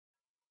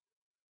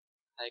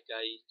Hi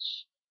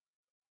guys,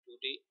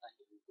 today I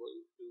am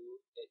going to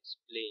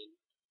explain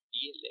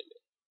PLMN,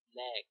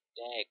 LAC,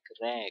 TAC,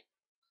 RAC.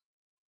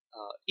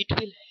 It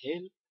will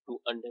help to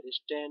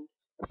understand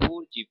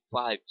 4G,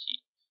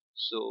 5G.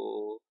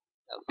 So,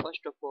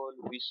 first of all,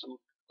 we should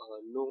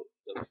know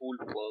the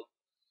full form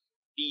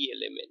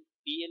PLMN.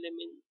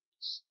 PLMN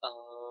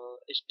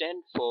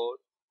stand for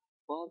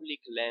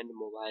Public Land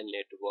Mobile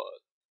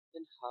Network.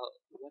 And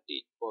what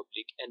is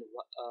public and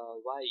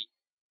why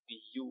we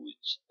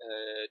use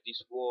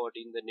this word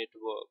in the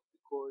network?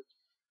 Because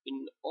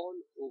in all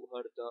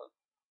over the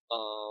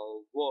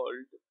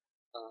world,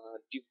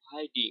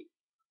 dividing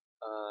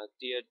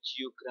their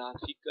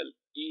geographical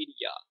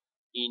area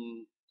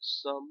in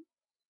some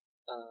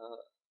uh,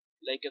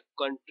 like a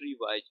country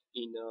wise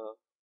in a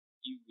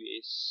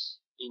US,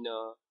 in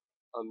a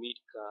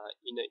America,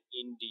 in a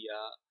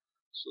India.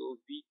 So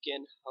we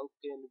can how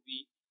can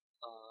we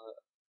uh,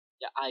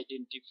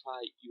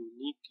 identify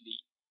uniquely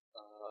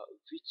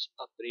which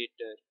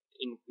operator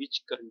in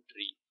which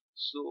country.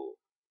 So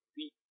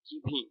we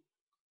giving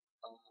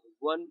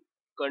one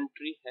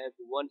country have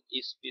one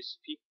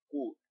specific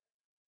code.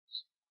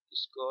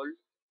 It's called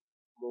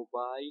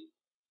mobile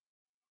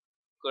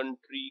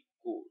country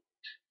code.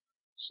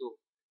 So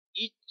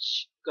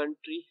each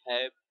country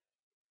have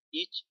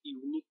each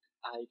unique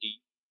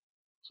ID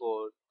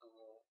for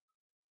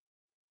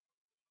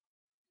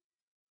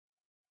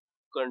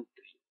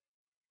country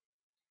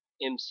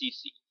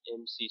MCC.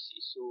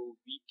 So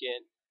we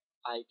can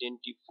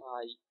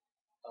identify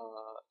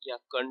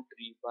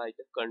country by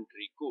the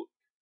country code.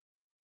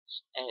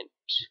 And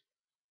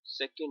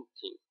second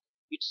thing,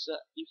 it's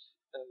if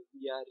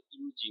we are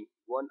using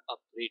one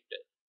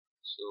operator.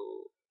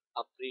 So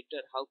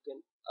operator, how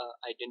can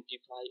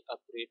identify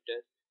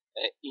operator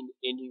in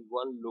any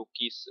one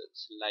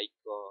locations like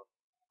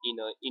in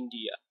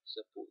India,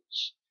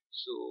 suppose.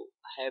 So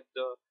have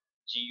the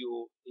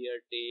Geo,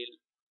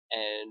 Airtel,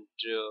 and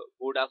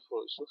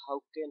Vodafone. So how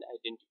can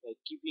identify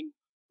giving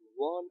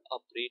one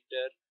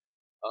operator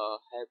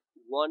have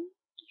one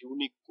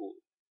unique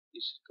code?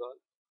 This is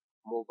called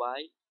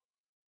mobile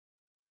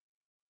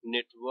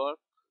network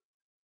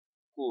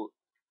code,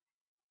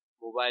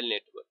 mobile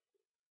network.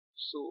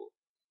 So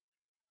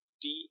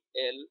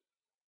PLMN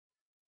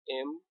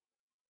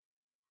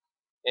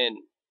is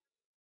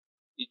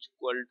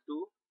equal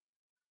to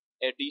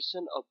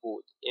addition of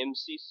both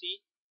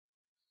MCC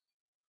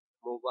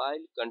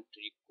mobile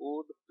country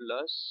code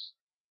plus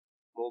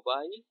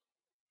mobile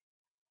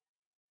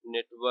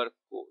network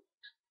code,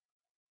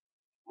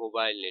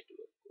 mobile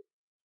network code.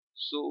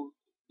 So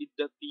with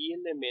the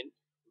PLMN,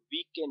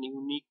 we can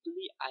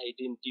uniquely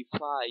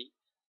identify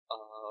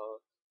uh,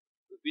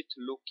 with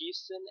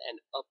location and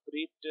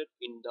operator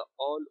in the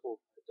all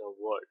over the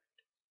world.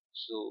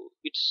 So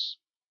it's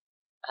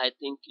I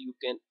think you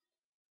can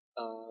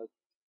uh,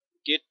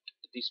 get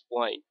this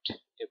point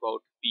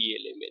about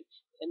PLMN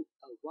and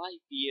why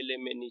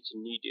PLMN is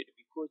needed,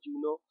 because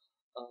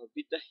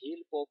with the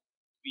help of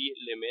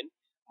PLMN,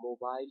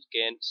 mobile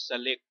can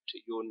select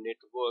your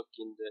network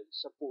in the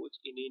suppose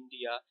in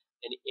India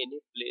and any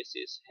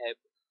places have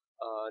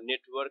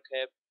network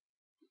have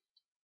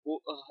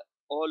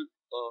all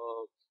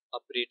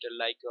operator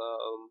like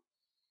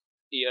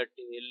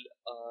Airtel,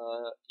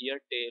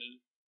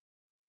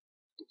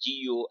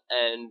 Geo,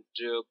 and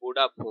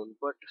Vodafone.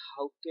 But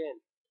how can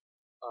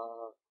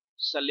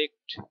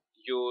select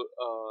your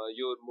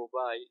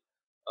mobile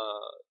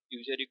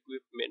user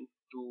equipment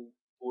to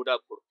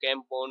Vodafone,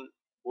 camp on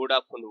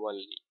Vodafone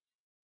only?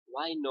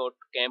 Why not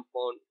camp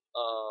on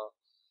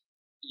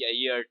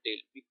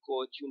Airtel?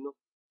 Because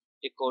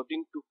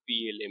according to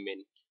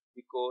PLMN,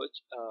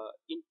 because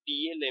in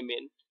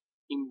PLMN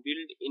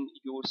inbuilt in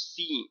your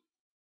SIM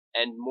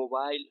and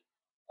mobile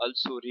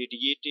also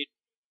radiated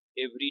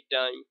every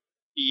time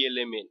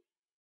PLMN.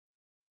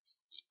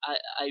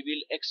 I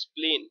will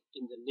explain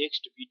in the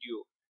next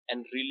video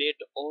and relate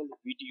all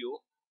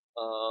video,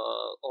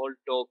 all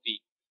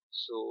topic.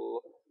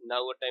 So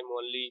now what I'm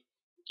only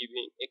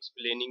giving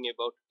explaining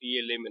about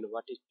PLMN.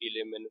 What is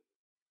PLMN?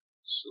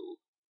 So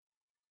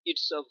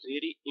it's a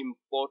very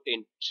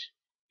important,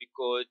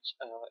 because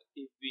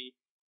if we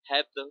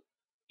have the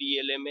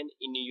PLMN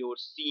in your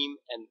SIM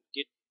and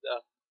get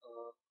the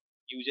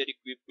user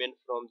equipment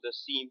from the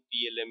SIM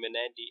PLMN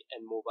ID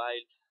and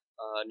mobile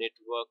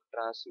network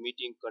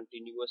transmitting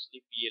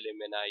continuously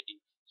PLMN ID.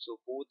 So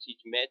both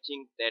is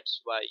matching.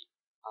 That's why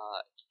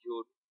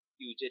your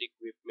user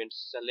equipment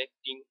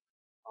selecting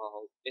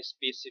a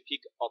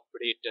specific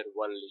operator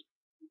only,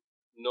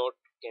 not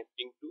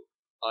camping to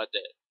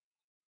other.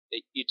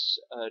 It's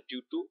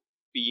due to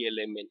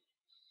PLMN.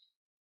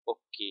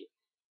 Okay.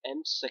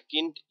 And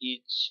second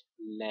is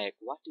lag.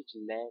 What is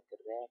lag?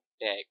 RAC,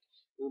 tag.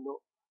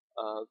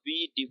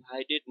 We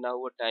divided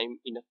now a time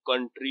in a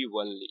country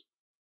only.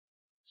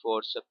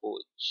 For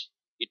suppose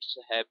it's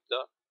have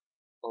the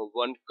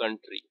one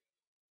country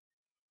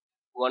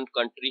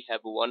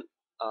have one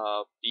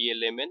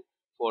PLMN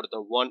for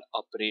the one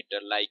operator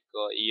like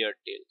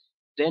Airtel.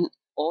 Then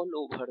all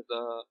over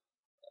the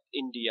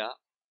India,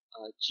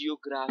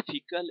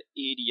 geographical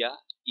area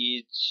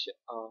is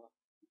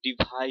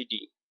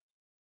dividing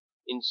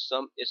in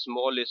some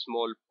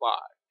small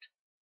part.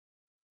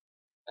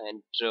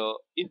 And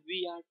if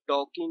we are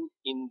talking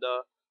in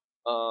the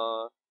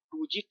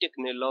 2G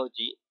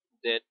technology,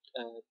 that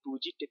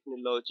 2G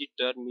technology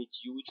term is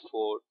used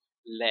for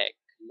LAC.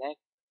 LAC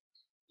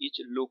is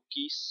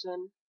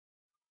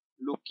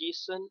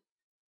location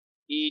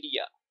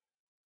area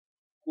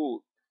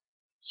code.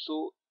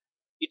 So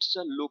it's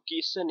a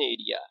location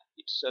area.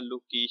 It's a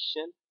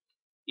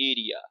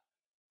area.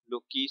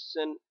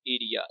 Location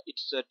area.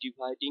 It's a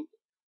dividing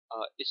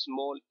a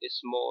small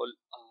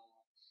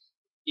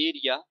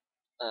area.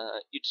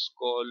 It's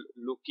called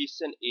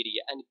location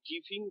area and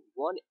giving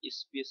one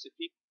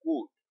specific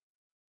code.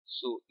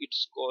 So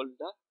it's called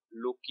the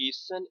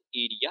location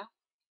area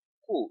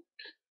code.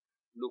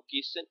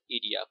 Location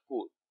area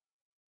code.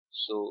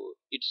 So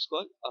it's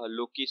called a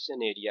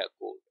location area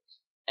code.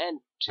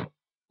 And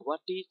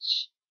what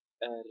is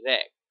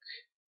RAC?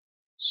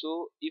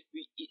 So if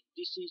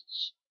this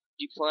is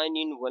defined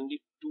in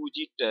only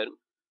 2G term,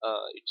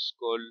 it's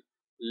called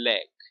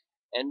LAC.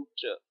 And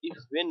if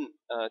when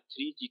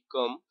 3G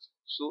come,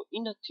 so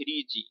in a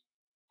 3G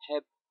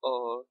have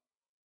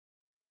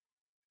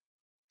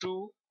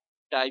two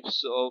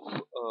types of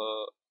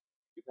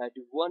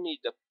divided. One is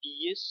the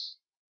PS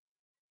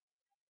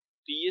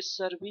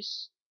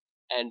service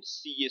and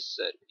CS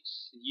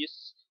service.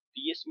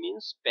 PS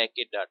means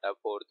packet data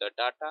for the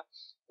data,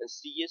 and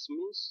CS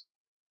means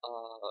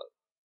uh,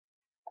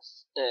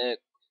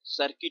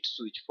 circuit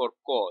switch for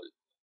call.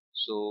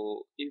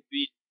 So if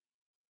we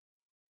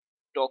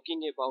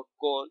talking about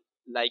call,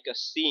 like a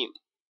same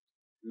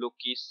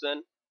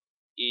location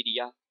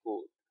area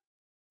code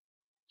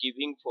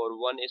giving for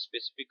one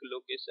specific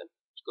location,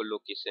 it's called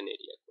location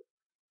area code.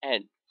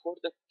 And for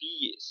the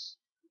PS,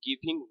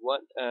 giving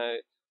one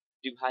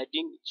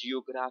dividing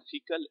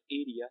geographical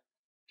area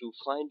to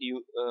find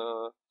you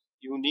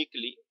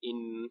uniquely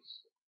in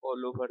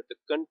all over the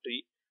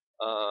country,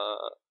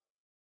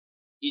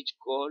 is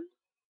called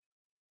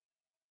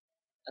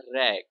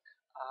RAC.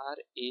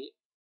 RAC.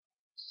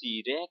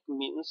 RAC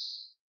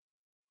means,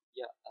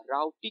 yeah,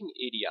 routing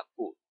area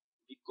code,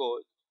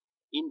 because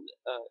in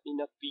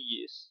a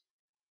PS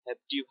have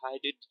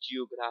divided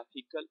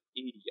geographical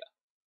area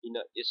in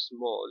a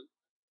small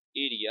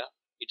area.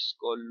 It's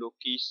called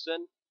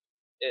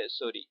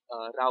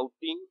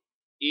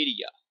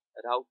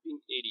routing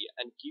area,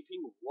 and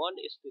giving one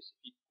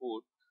specific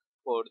code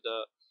for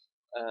the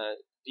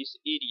this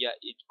area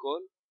is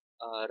called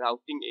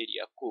routing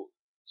area code.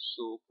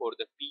 So for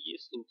the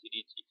PS in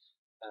 3G,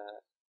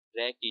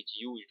 RAC is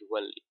used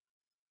only.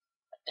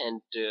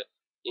 And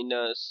in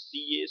a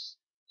CS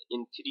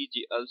in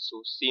 3G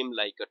also same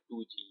like a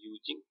 2G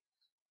using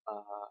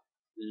uh,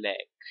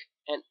 LAC.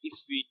 And if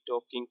we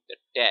talking the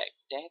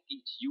TAC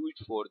is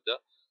used for the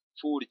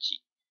 4G,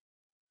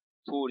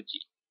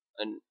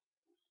 and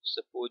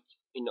suppose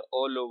in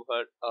all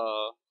over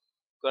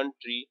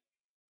country,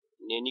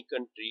 in any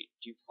country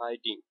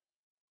dividing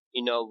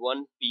in a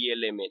one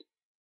PLMN.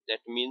 That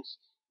means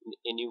in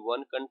any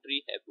one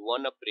country have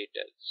one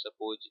operator.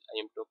 Suppose I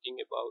am talking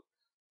about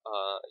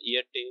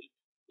Airtel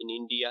in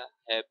India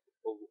have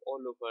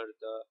all over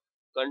the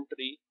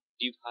country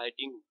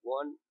dividing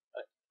one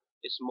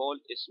small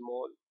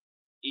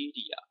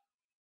area,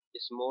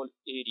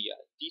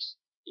 This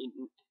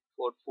in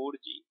for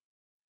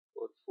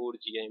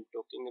 4G, I am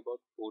talking about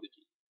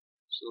 4G.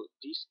 So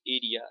this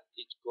area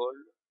is called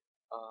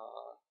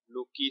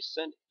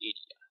location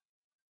area.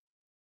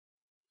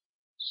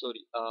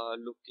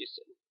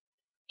 Location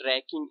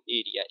tracking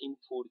area. In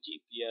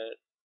 4G we are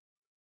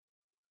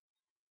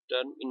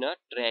term in a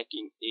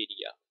tracking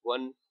area.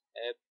 One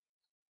app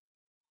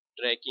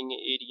tracking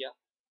area.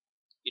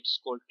 It's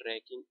called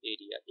tracking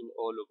area in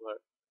all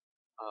over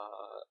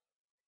uh,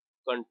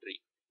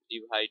 country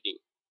dividing.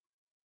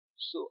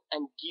 So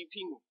and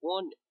giving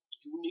one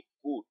unique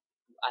code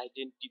to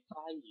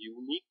identify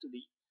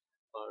uniquely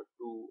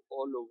to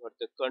all over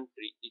the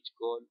country is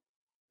called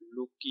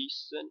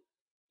location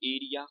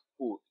area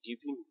code,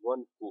 giving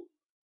one code.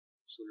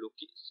 So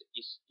location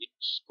is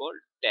it's called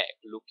tag,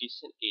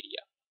 location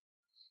area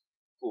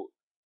code.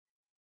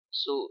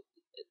 So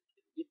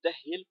with the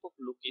help of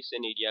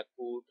location area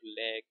code,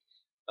 like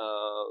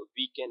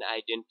we can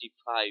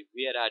identify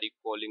where are you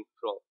calling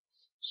from.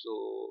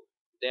 So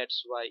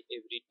that's why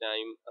every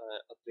time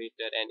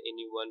operator and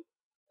anyone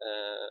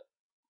uh,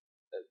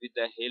 with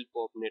the help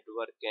of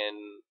network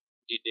can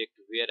detect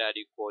where are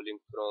you calling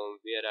from,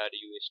 where are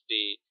you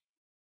stay,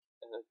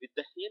 with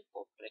the help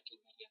of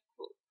tracking area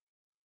code.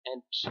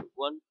 And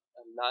one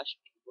last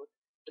word,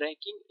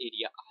 tracking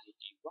area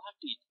ID. What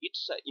is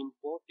it's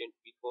important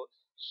because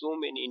so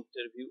many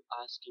interview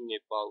asking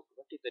about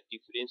what is the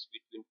difference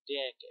between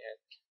tag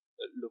and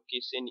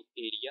location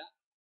area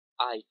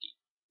ID.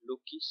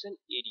 Location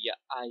area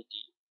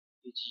ID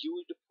is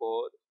used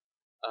for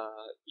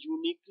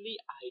uniquely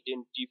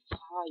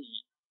identify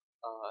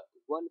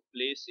one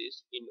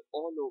places in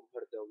all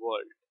over the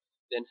world.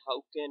 Then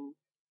how can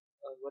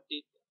what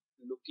is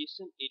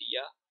location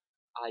area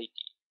ID?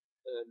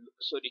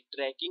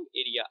 tracking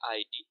area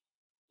ID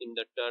in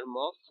the term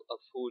of a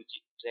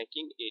 4G.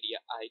 Tracking area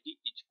ID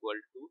is equal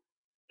to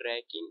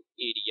tracking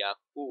area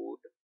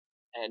code.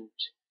 And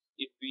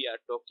if we are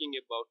talking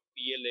about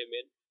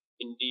PLMN,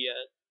 India,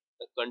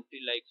 a country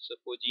like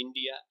suppose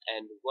India,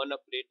 and one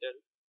operator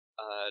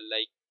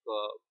like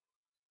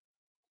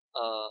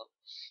uh,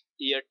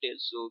 Airtel,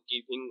 so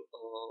giving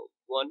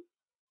one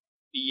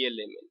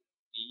PLMN,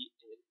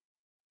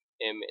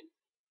 PLMN,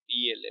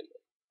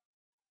 PLMN,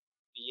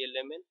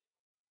 PLMN.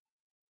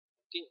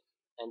 Okay,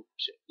 and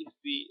if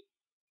we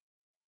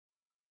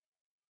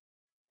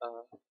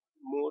uh,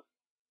 more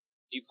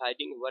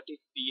dividing what is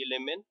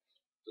PLMN,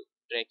 so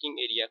tracking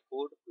area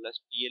code plus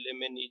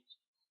PLMN is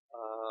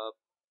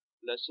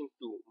plus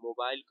into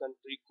mobile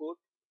country code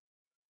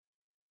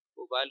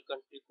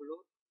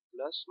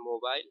plus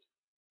mobile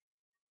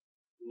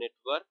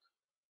network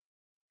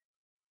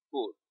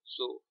code.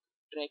 So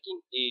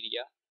tracking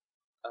area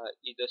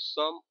is the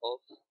sum of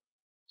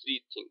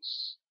three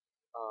things: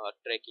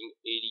 tracking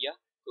area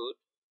code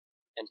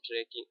and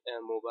tracking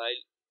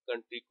mobile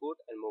country code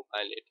and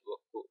mobile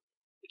network code.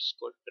 It's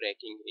called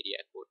tracking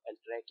area code. And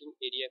tracking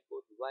area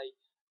code, why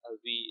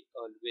we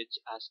always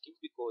asking?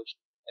 Because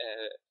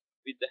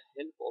with the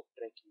help of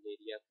tracking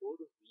area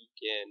code we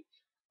can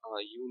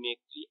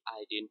uniquely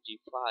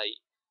identify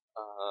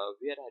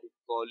where are you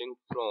calling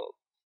from,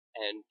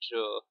 and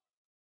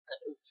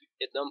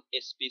some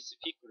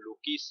specific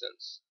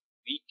locations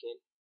we can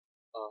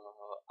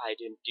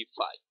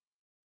identify.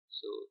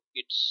 So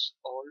it's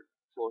all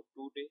for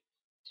today.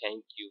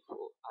 Thank you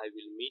for. I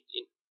will meet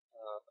in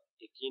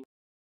again.